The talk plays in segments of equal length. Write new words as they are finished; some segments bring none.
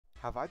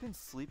Have I been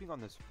sleeping on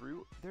this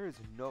fruit? There is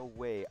no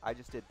way I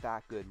just did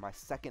that good. My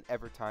second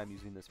ever time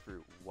using this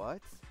fruit.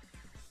 What?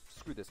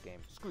 Screw this game.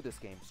 Screw this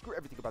game. Screw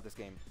everything about this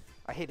game.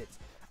 I hate it.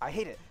 I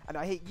hate it. And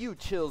I hate you,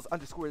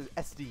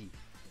 chills_SD.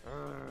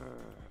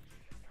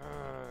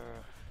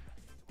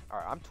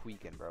 Alright, I'm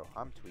tweaking, bro.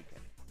 I'm tweaking.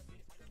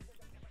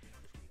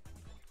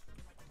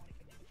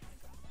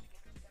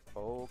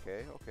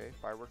 Okay, okay.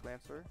 Firework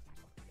Lancer.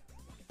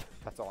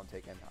 That's all I'm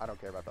taking. I don't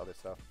care about the other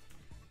stuff.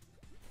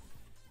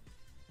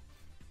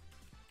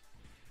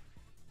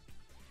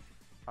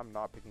 I'm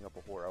not picking up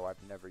a Horo.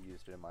 I've never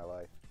used it in my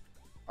life.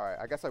 Alright,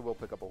 I guess I will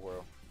pick up a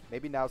Horo.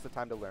 Maybe now's the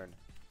time to learn.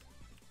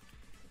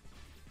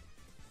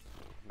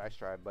 Nice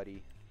try,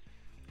 buddy.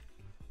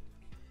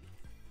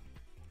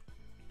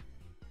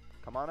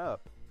 Come on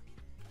up.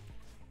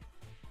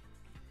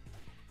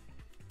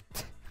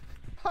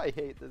 I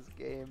hate this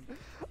game.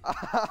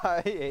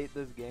 I hate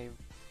this game.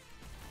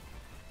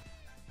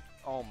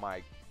 Oh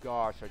my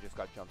gosh, I just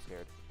got jump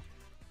scared.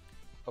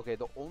 Okay,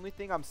 the only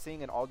thing I'm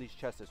seeing in all these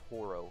chests is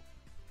Horo.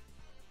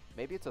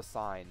 Maybe it's a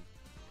sign.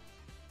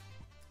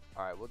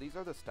 Alright, well these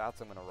are the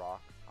stats I'm going to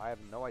rock. I have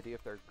no idea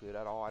if they're good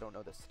at all. I don't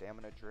know the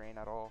stamina drain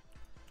at all.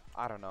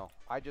 I don't know.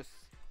 I just...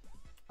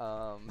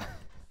 I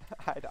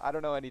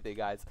don't know anything,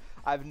 guys.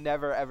 I've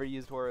never ever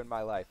used Horo in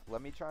my life.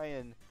 Let me try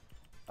and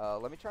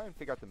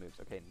figure out the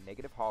moves. Okay,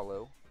 negative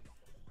hollow.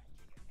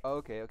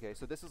 Okay, okay.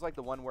 So this is like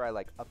the one where I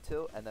like up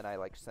tilt and then I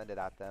like send it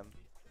at them.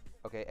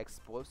 Okay,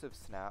 explosive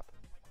snap.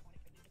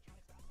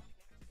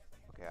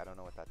 Okay, I don't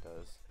know what that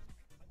does.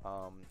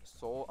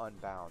 Soul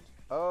unbound.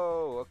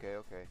 Oh, okay,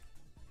 okay.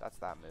 That's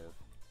that move.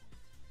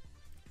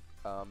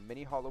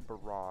 Mini hollow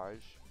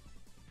barrage.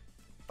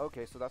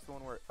 Okay, so that's the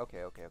one where...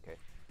 Okay, okay, okay.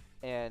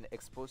 And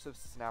explosive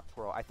snap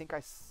twirl. I think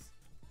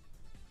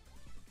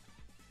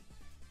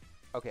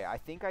Okay, I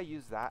think I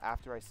use that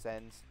after I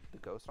send the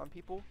ghost on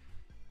people.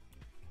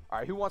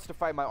 Alright, who wants to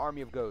fight my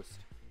army of ghost?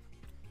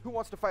 Who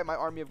wants to fight my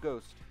army of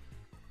ghost?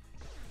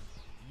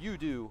 You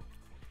do.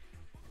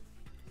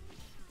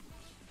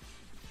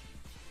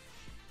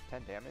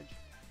 10 damage.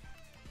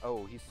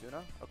 Oh, he's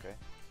Suna? Okay.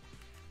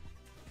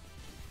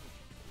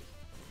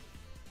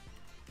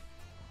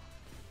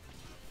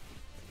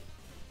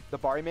 The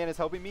Bari man is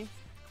helping me.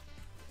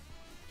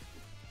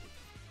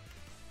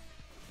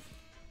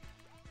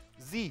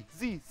 Z,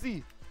 Z,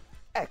 Z,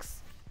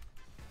 X.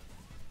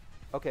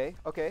 Okay,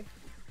 okay.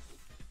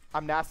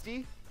 I'm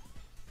nasty.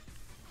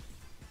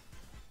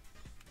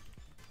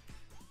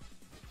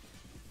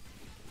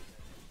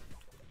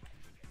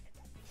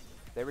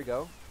 There we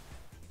go.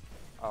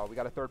 Oh, we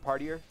got a third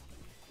partier.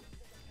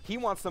 He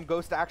wants some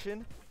ghost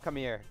action. Come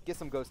here, get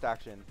some ghost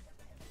action.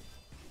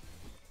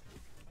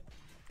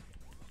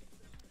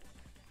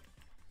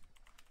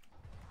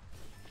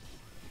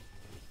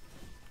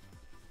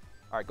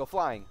 All right, go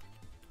flying.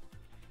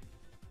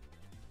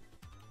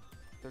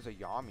 There's a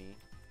Yami.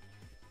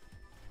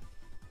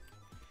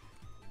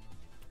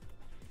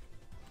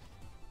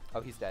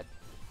 Oh, he's dead.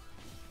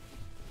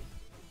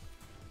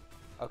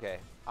 Okay,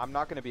 I'm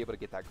not going to be able to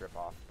get that grip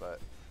off, but...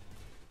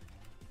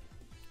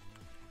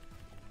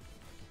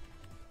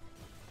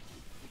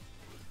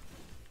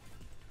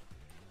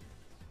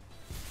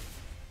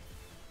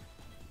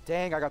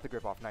 Dang, I got the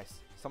grip off. Nice.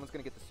 Someone's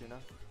going to get the Suna.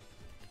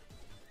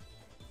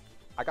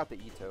 I got the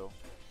Ito.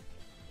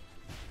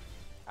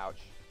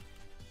 Ouch.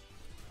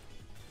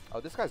 Oh,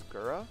 this guy's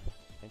Gura?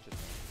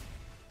 Interesting.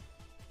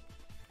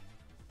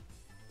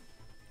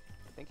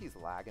 I think he's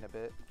lagging a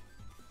bit.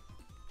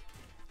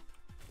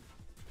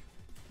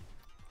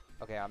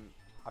 Okay, I'm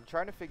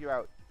trying to figure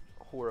out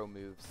Horo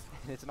moves.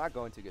 It's not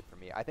going too good for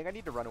me. I think I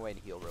need to run away and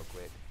heal real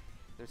quick.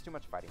 There's too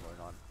much fighting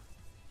going on.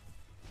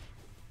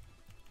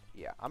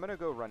 Yeah, I'm gonna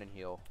go run and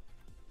heal.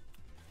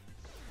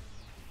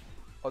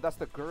 Oh, that's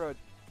the Gura.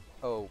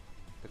 Oh,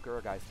 the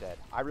Gura guy's dead.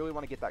 I really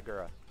want to get that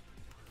Gura.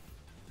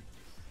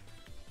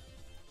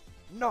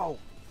 No!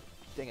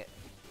 Dang it.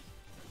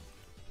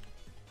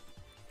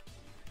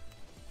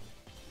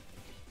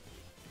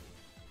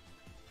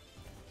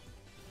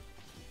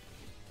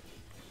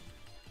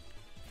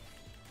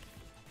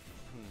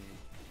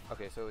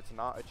 Okay, so it's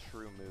not a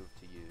true move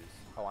to use.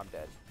 Oh, I'm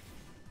dead.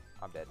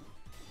 I'm dead.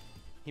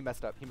 He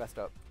messed up. He messed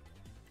up.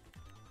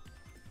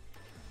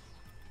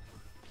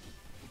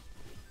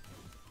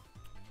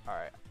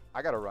 Alright.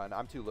 I gotta run.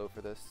 I'm too low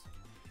for this.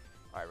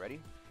 Alright, ready?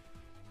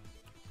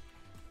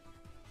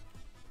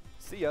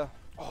 See ya.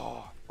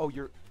 Oh, oh,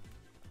 you're...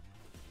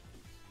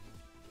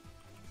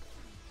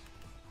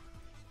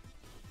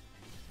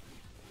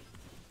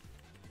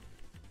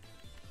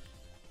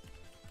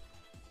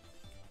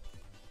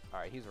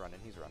 Alright, he's running,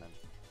 he's running.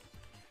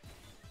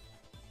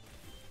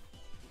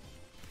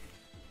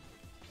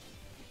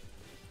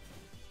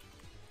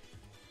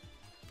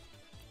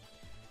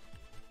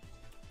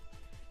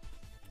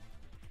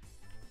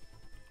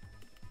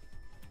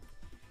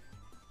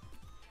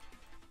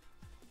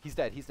 He's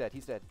dead, he's dead,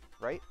 he's dead,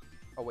 right?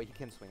 Oh wait, he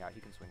can swing out,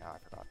 I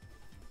forgot.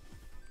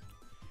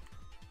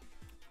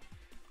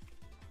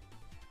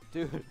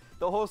 Dude,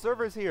 the whole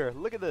server's here,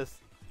 look at this.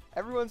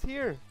 Everyone's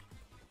here.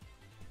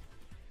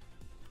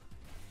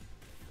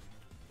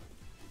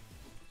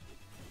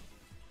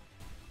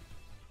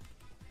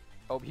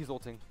 Oh, he's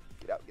ulting.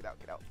 Get out, get out,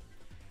 get out.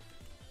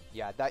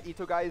 Yeah, that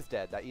Ito guy is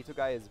dead. That Ito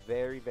guy is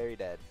very, very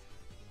dead.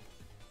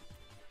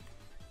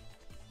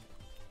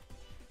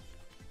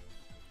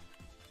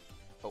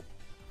 Oh.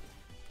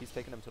 He's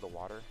taking him to the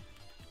water.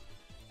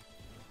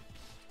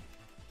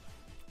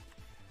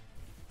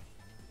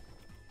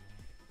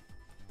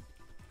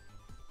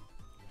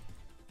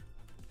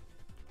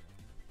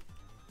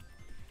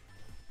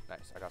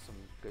 Nice, I got some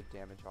good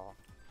damage off.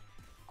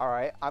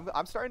 Alright,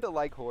 I'm starting to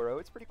like Horo.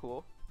 It's pretty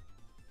cool.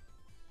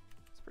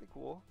 It's pretty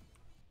cool.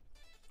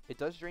 It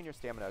does drain your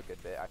stamina a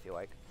good bit, I feel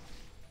like.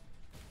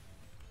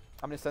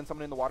 I'm gonna send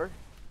someone in the water.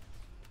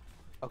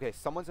 Okay,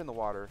 someone's in the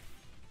water.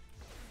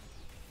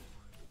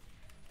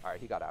 Alright,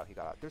 he got out, he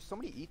got out. There's so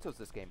many Itos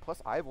this game,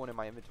 plus I have one in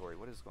my inventory.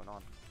 What is going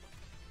on?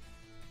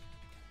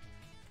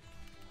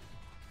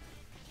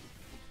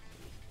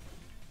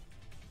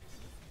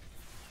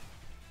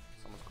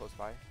 Someone's close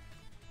by.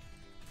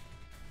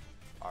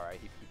 Alright,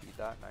 he beat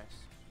that, nice.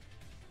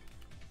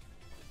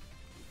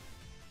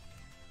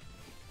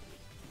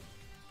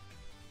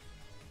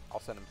 I'll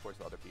send him towards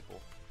the other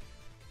people.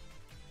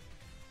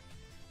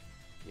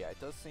 Yeah, it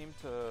does seem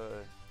to...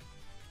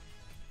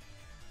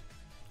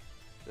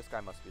 This guy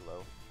must be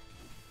low.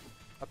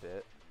 A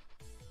bit.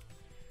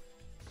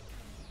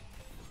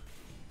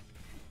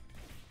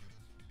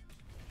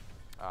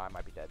 I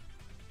might be dead.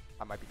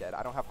 I might be dead.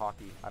 I don't have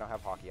hockey. I don't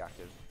have hockey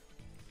active.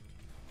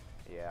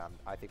 Yeah,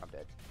 I think I'm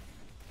dead.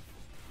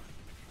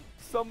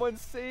 Someone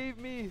save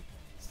me!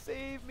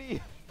 Save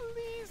me!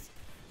 Please!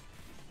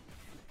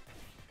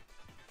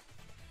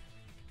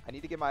 I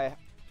need to get my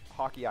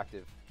hockey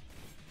active.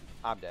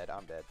 I'm dead.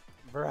 I'm dead.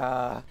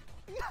 Bruh.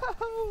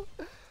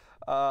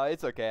 No!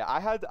 It's okay. I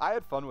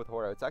had fun with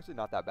Horo. It's actually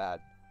not that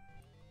bad.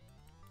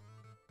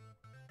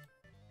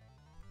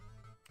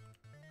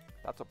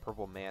 That's a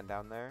purple man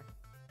down there.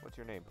 What's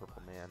your name,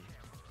 purple man?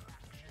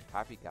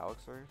 Happy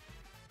Galaxer?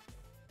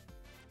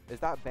 Is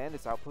that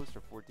Bandit's Outpost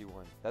or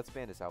 41? That's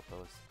Bandit's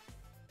Outpost.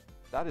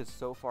 That is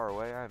so far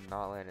away. I am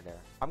not landing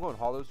there. I'm going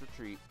Hollow's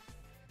Retreat.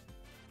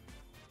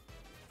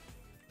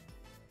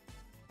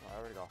 Oh, I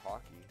already got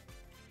hockey.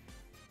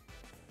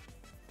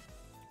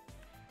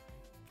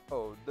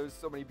 Oh, there's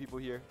so many people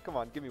here. Come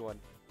on, give me one.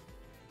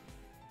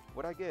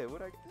 What'd I get?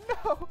 What'd I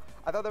get? No!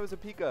 I thought that was a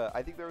Pika.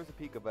 I think there was a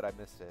Pika, but I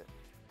missed it.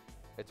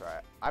 It's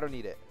alright. I don't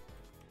need it.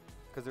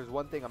 Because there's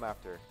one thing I'm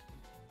after.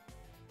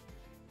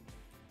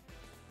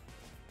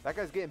 That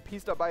guy's getting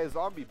pieced up by a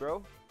zombie,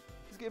 bro.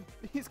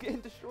 He's getting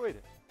destroyed.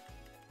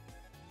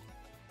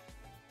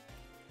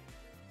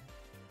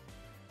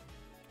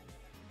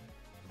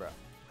 Bruh.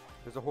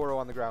 There's a Horo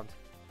on the ground.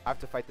 I have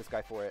to fight this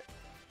guy for it.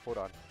 Hold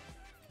on.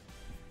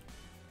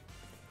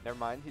 Never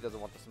mind, he doesn't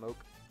want the smoke.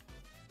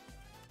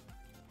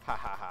 Ha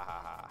ha ha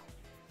ha ha.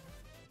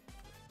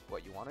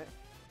 What, you want it?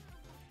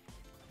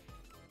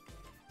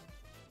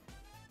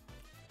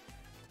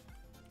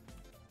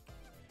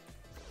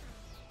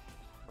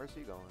 Where's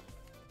he going?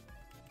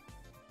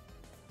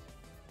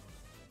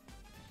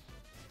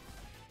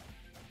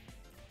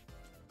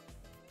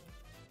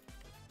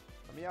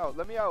 Let me out,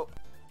 let me out.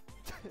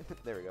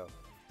 There we go.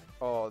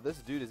 Oh, this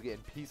dude is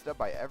getting pieced up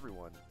by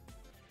everyone.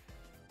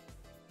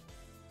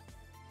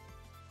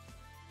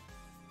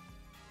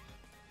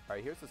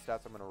 Alright, here's the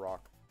stats I'm going to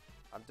rock.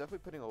 I'm definitely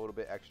putting a little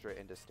bit extra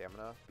into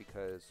stamina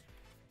because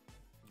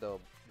the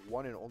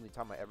one and only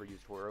time I ever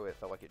used Horo, it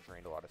felt like it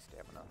drained a lot of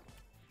stamina.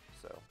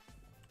 So,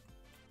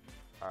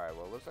 alright,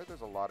 well, it looks like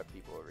there's a lot of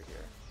people over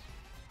here.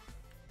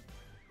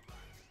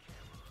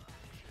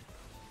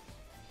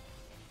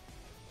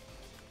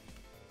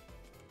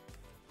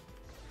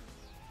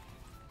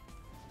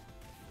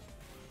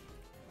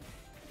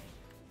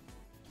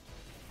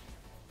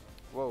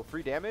 Whoa,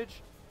 free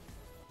damage?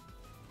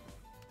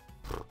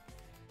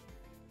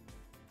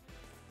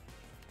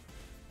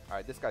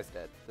 Alright, this guy's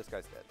dead. This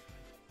guy's dead.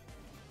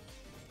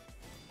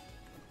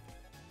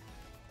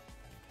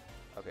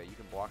 Okay, you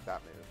can block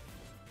that move.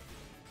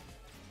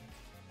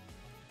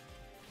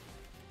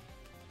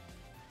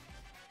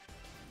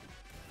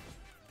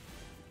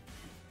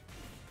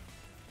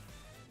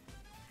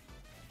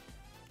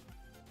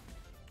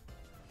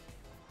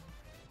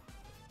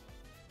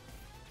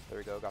 There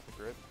we go, got the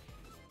grip.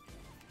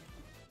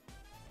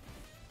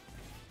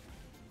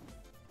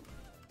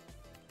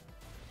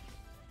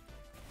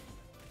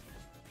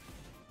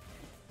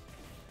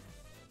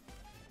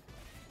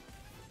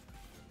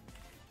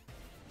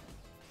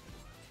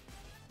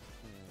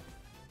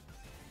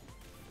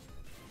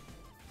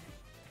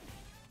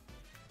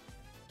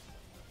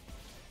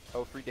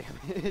 Oh, free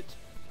damage.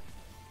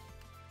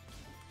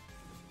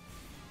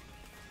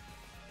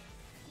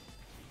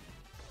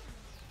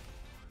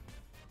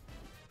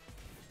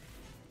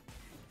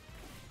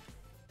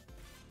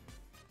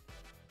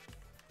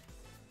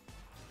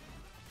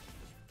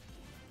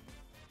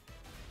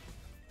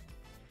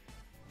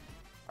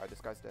 Alright, this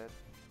guy's dead.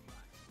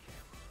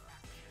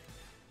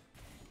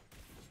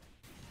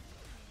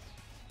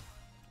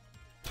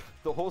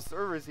 The whole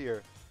server's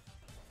here.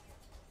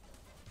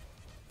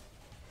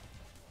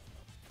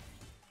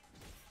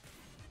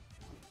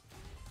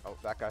 Oh,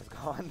 that guy's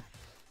gone.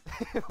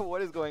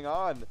 What is going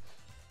on?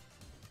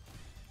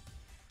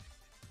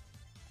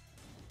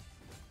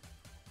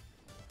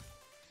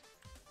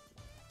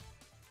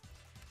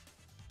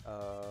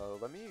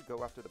 Let me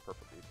go after the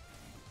purple dude.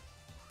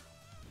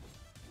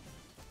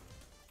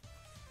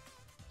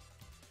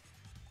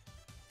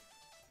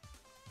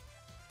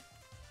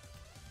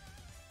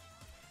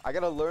 I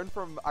gotta learn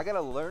from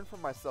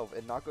myself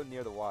and not go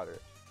near the water.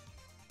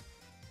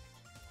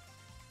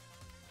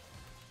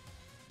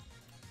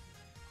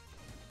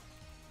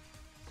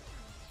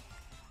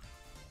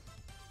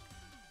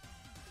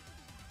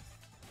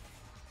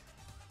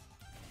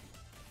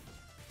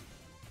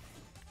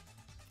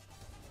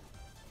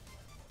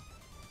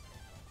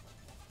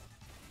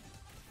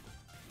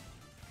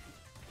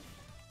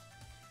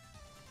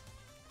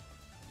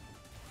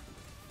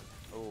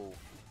 Oh,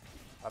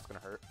 that's gonna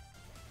hurt.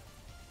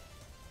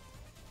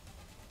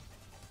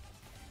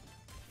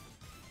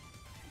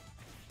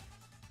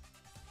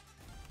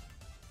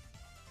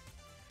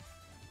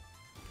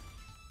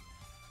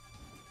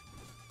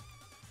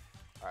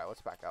 Alright,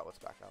 let's back out, let's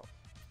back out.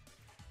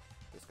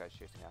 This guy's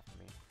chasing after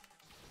me.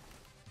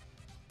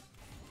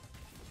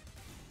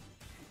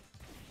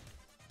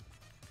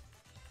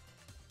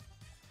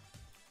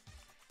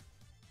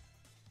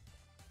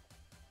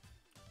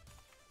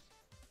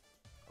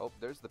 Oh,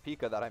 there's the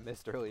Pika that I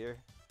missed earlier.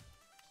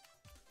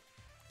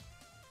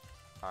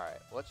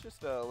 Alright, let's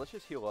just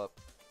heal up.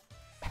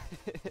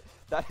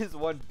 That is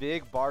one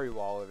big Bari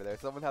wall over there.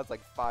 Someone has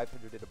like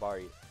 500 in a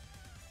Bari.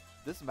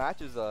 This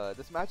match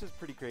is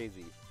pretty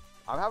crazy.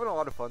 I'm having a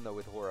lot of fun though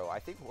with Horo. I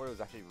think Horo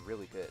is actually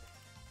really good.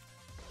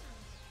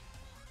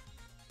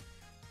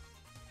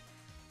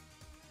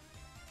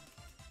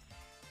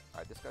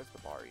 Alright, this guy's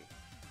the Bari.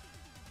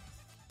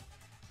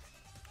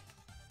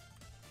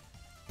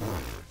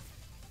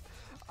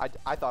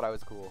 I thought I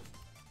was cool.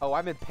 Oh,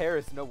 I'm in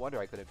Paris. No wonder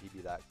I couldn't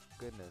PB that.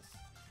 Goodness.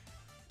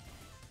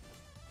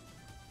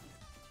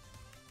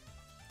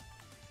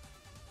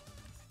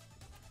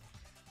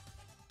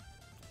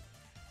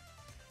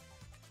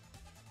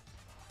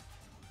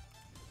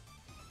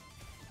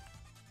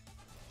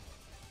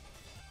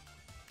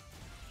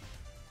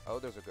 Oh,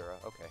 there's a Gura.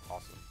 Okay,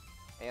 awesome.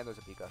 And there's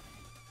a Pika.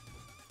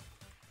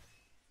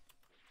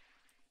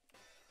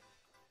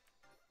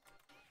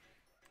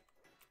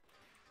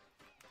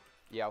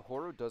 Yeah,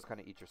 Horo does kind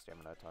of eat your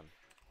stamina a ton.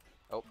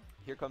 Oh,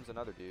 here comes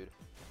another dude.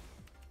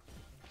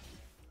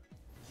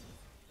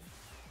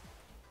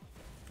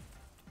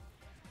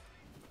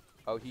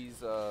 Oh, he's,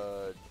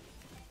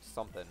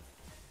 something.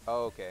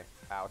 Oh, okay.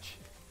 Ouch.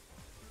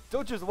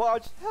 Don't just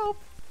watch! Help!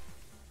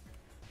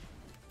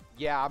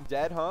 Yeah, I'm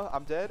dead, huh?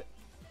 I'm dead?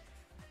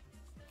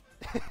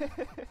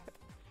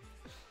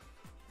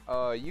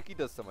 Yuki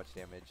does so much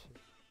damage.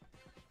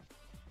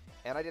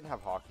 And I didn't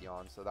have hockey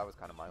on, so that was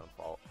kind of my own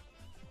fault.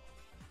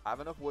 I have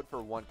enough wood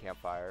for one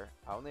campfire.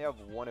 I only have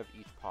one of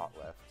each pot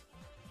left.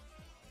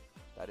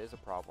 That is a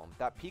problem.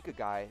 That Pika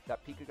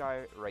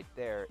guy right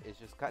there is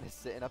just kind of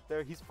sitting up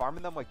there. He's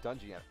farming them like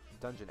dungeon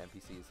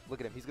NPCs. Look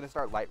at him. He's going to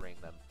start light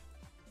raining them.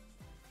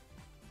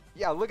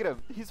 Yeah, look at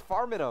him. He's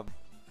farming them.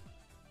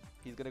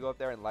 He's going to go up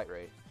there and light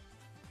ray.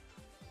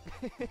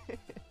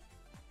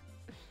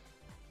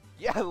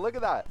 Yeah, look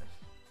at that.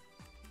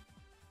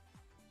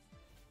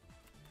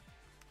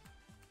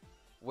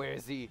 Where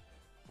is he?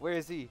 Where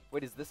is he?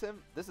 Wait, is this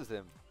him? This is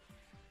him.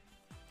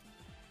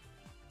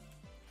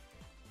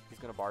 He's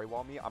gonna Bari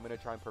wall me. I'm gonna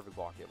try and perfect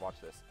block it.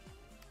 Watch this.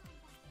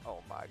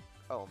 Oh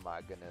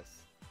my goodness.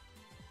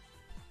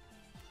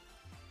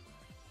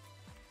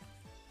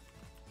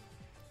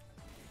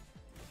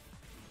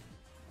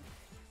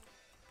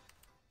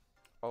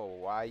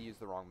 Oh, I used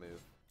the wrong move.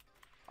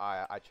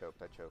 I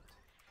choked.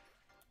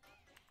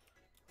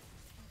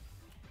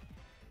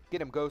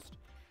 Get him, Ghost.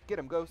 Get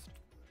him, Ghost.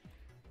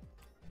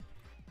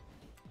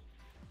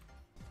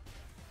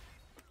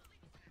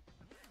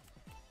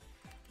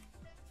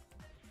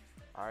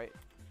 Alright.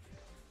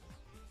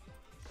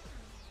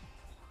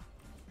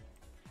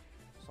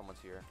 Someone's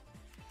here.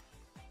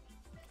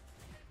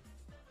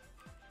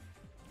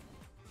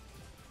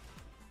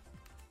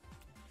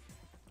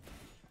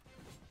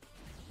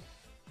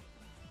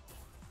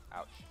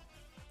 Ouch.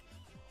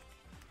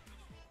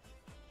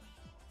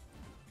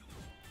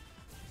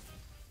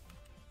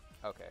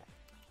 Okay.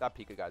 That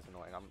Pika guy's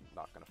annoying. I'm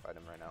not gonna fight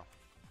him right now.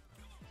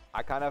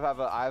 I kind of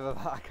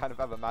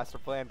have a master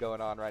plan going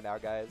on right now,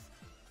 guys.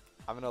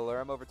 I'm gonna lure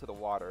him over to the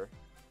water.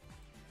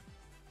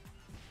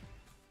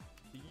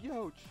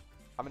 Youch!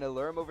 I'm gonna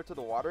lure him over to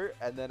the water,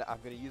 and then I'm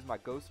gonna use my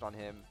ghost on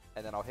him,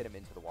 and then I'll hit him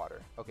into the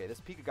water. Okay,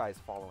 this Pika guy is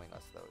following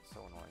us, though. It's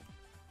so annoying.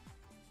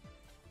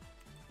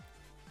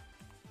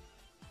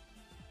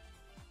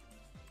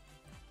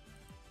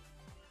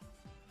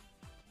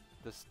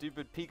 The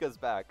stupid Pika's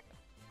back.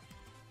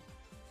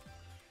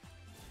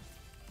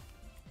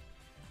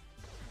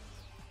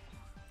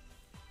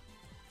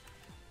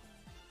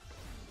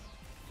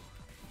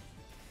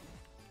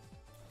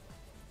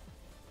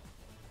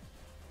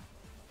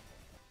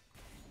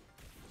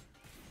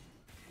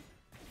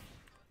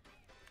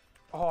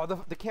 Oh,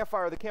 the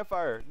campfire, the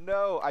campfire.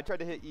 No, I tried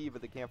to hit E,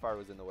 but the campfire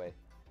was in the way.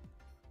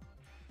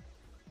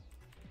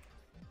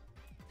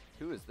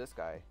 Who is this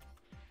guy?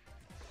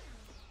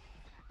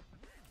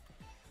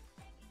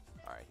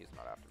 Alright, he's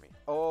not after me.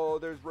 Oh,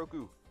 there's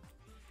Roku.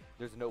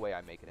 There's no way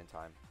I make it in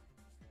time.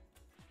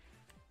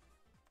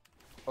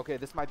 Okay,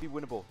 this might be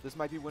winnable. This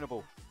might be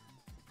winnable.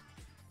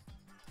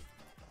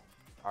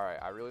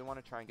 Alright, I really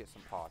want to try and get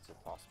some pots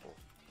if possible.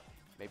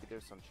 Maybe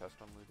there's some chest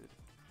unlooted.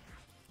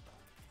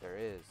 There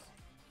is.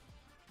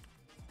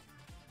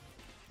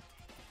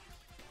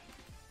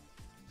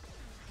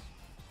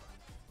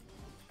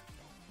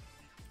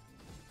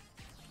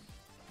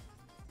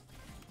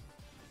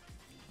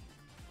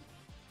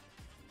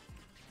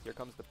 Here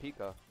comes the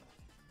Pika.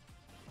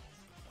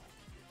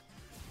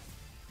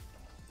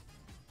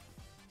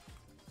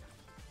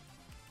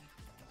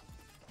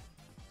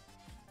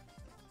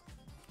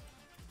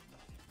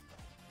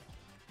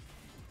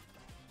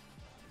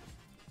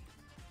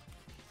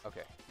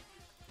 Okay.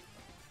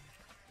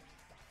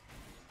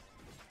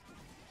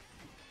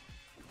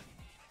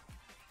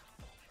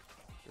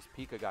 This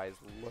Pika guy is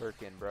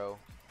lurking, bro.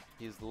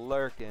 He's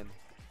lurking.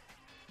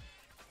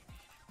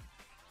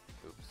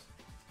 Oops.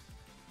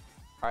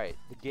 Alright,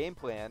 the game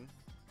plan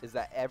is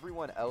that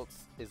everyone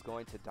else is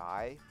going to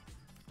die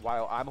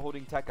while I'm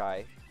holding Tech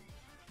Eye,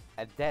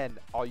 and then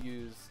I'll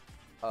use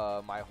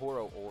my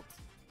Horo ult.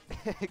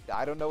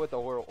 I don't know what the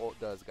Horo ult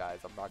does, guys.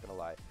 I'm not gonna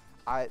lie.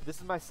 This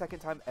is my second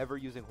time ever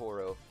using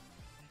Horo,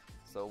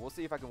 so we'll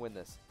see if I can win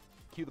this.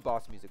 Cue the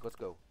boss music. Let's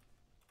go.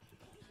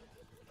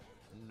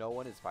 No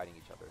one is fighting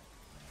each other.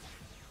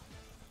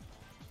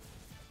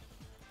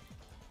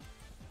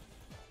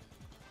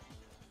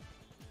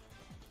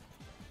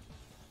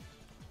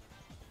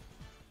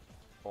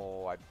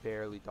 Oh, I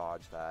barely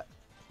dodged that.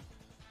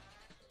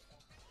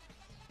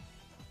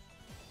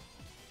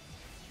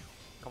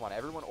 Come on,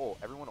 everyone ult,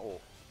 everyone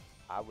ult.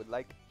 I would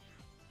like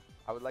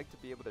to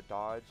be able to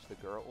dodge the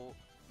girl ult.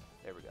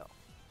 There we go.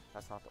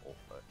 That's not the ult,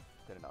 but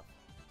good enough.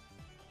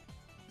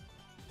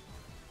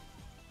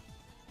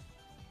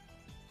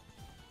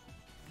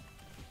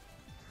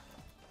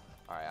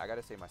 Alright, I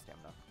gotta save my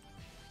stamina.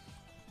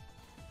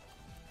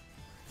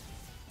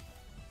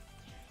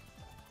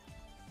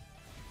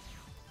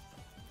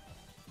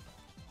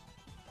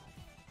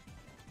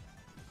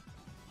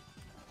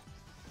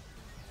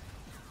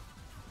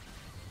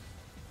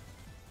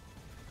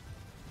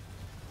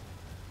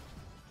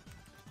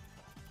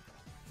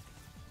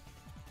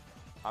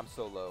 I'm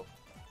so low.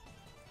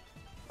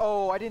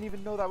 Oh, I didn't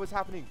even know that was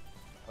happening.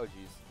 Oh,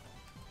 jeez.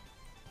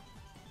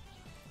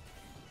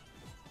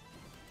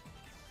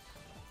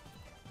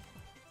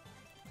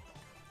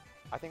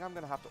 I think I'm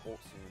going to have to ult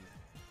soon.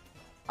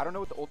 I don't know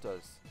what the ult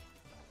does.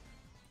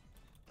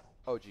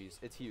 Oh, jeez.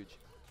 It's huge.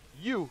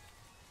 You!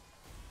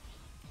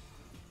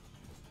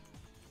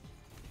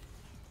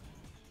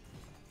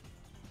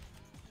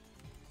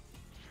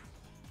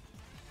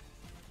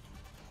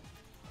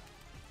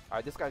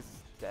 Alright, this guy's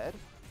dead.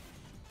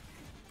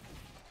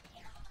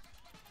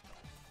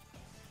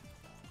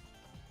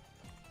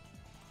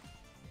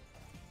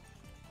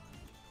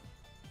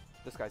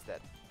 This guy's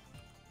dead.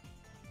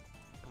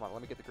 Come on,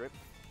 let me get the grip.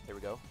 There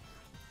we go.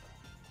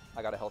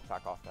 I got a health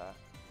pack off that.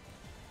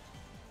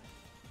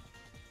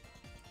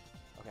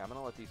 Okay, I'm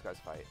gonna let these guys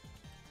fight.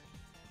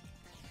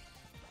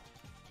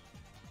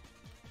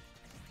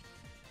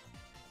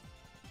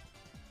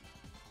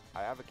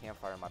 I have a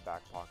campfire in my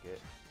back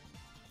pocket.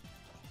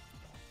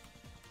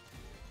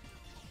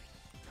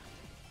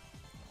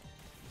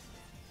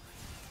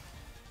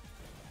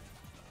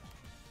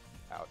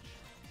 Ouch.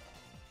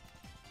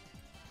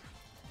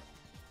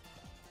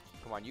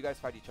 Come on, you guys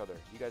fight each other.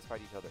 You guys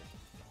fight each other.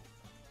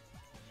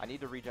 I need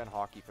to regen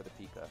hockey for the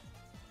Pika.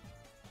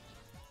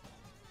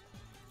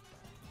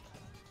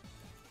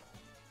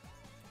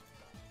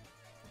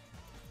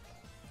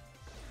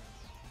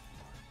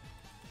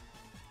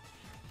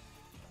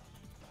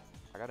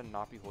 I gotta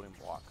not be holding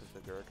block because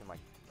the Gurr can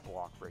like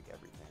block break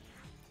everything.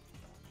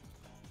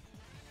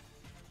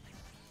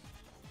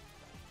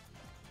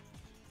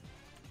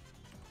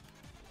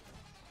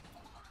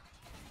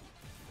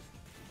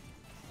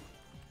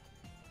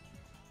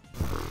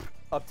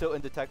 Up tilt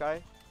into Tech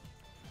Eye.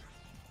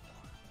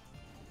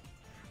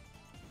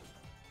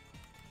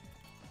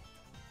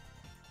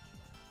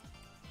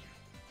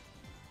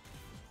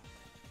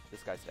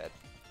 This guy's dead.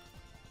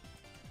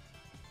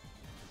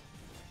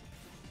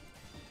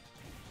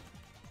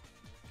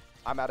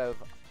 I'm out of...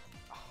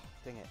 Oh,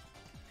 dang it.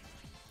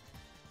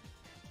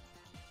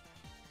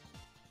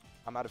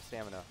 I'm out of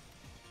stamina.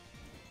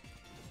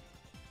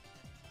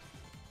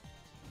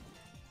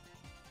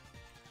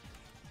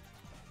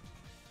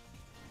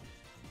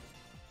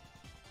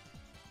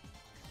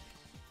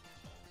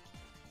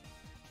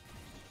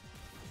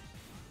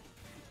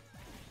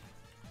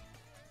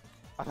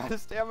 I'm out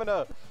of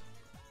stamina.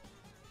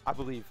 I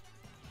believe.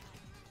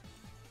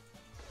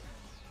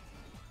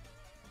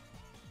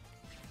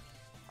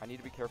 I need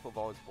to be careful of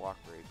all his block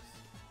breaks.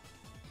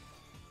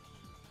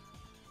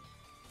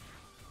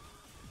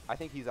 I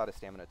think he's out of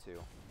stamina too.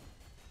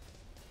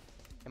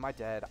 Am I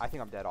dead? I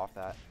think I'm dead off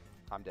that.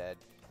 I'm dead.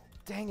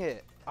 Dang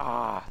it.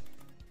 Ah.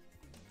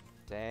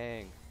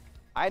 Dang.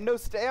 I had no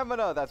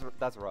stamina.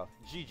 That's rough.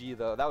 GG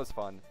though. That was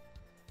fun.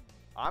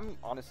 I'm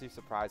honestly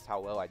surprised how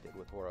well I did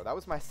with Horo. That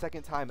was my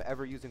second time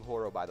ever using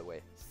Horo, by the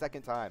way.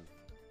 Second time.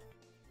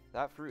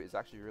 That fruit is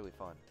actually really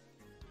fun.